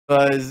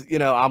because,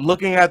 I'm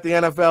looking at the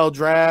NFL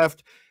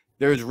draft.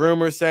 There's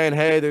rumors saying,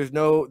 hey, there's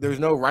no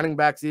running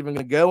backs even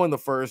going to go in the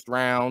first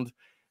round.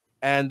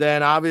 And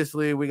then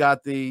obviously we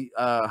got the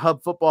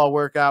Hub Football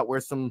workout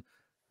where some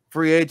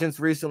free agents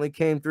recently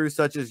came through,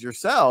 such as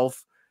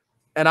yourself.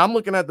 And I'm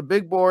looking at the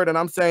big board and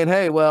I'm saying,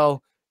 hey,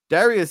 well,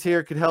 Derrius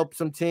here could help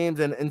some teams.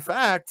 And in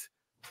fact,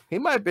 he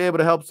might be able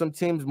to help some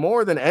teams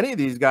more than any of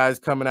these guys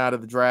coming out of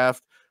the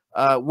draft.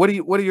 What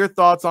are your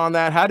thoughts on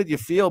that? How did you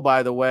feel,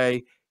 by the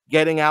way,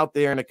 getting out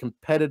there in a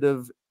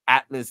competitive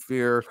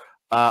atmosphere?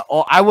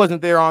 I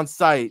wasn't there on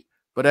site,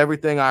 but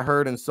everything I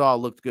heard and saw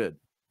looked good.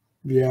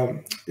 Yeah,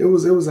 it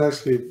was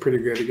actually pretty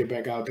good to get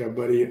back out there,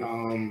 buddy.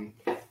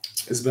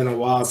 It's been a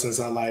while since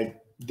I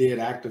did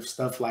active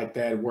stuff like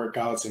that,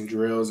 workouts and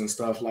drills and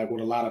stuff like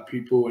with a lot of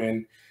people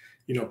and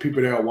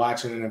people that are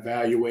watching and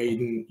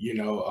evaluating.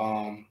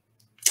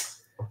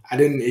 I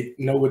didn't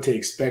know what to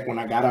expect when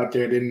I got out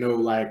there. I didn't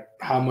know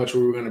how much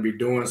we were going to be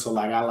doing. So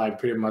I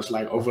pretty much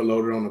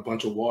overloaded on a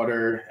bunch of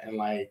water and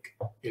I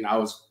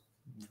was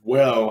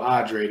well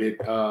hydrated.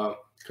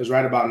 Cause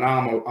right about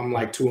now I'm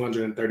like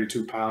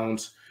 232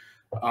 pounds.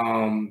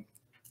 I'm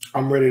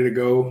ready to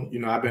go.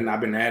 I've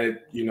been at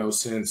it,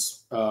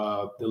 since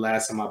the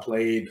last time I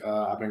played.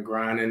 I've been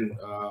grinding.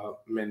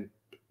 I'm in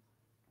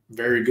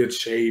very good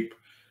shape.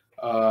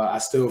 I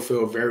still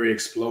feel very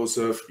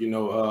explosive.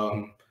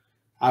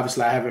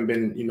 Obviously I haven't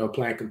been,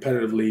 playing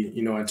competitively,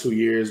 in 2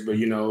 years, but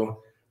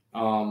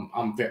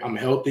I'm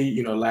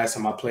healthy. Last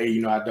time I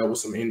played, I dealt with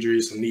some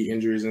injuries, some knee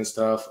injuries and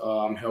stuff.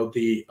 I'm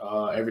healthy.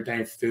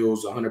 Everything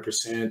feels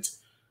 100%.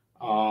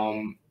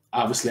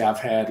 Obviously I've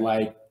had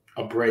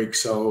a break,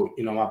 so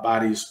my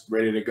body's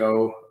ready to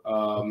go.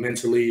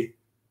 Mentally,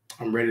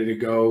 I'm ready to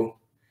go.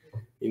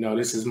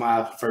 This is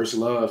my first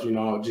love.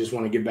 Just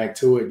want to get back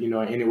to it.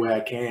 Any way I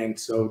can.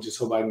 So just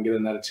hope I can get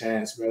another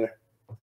chance, brother.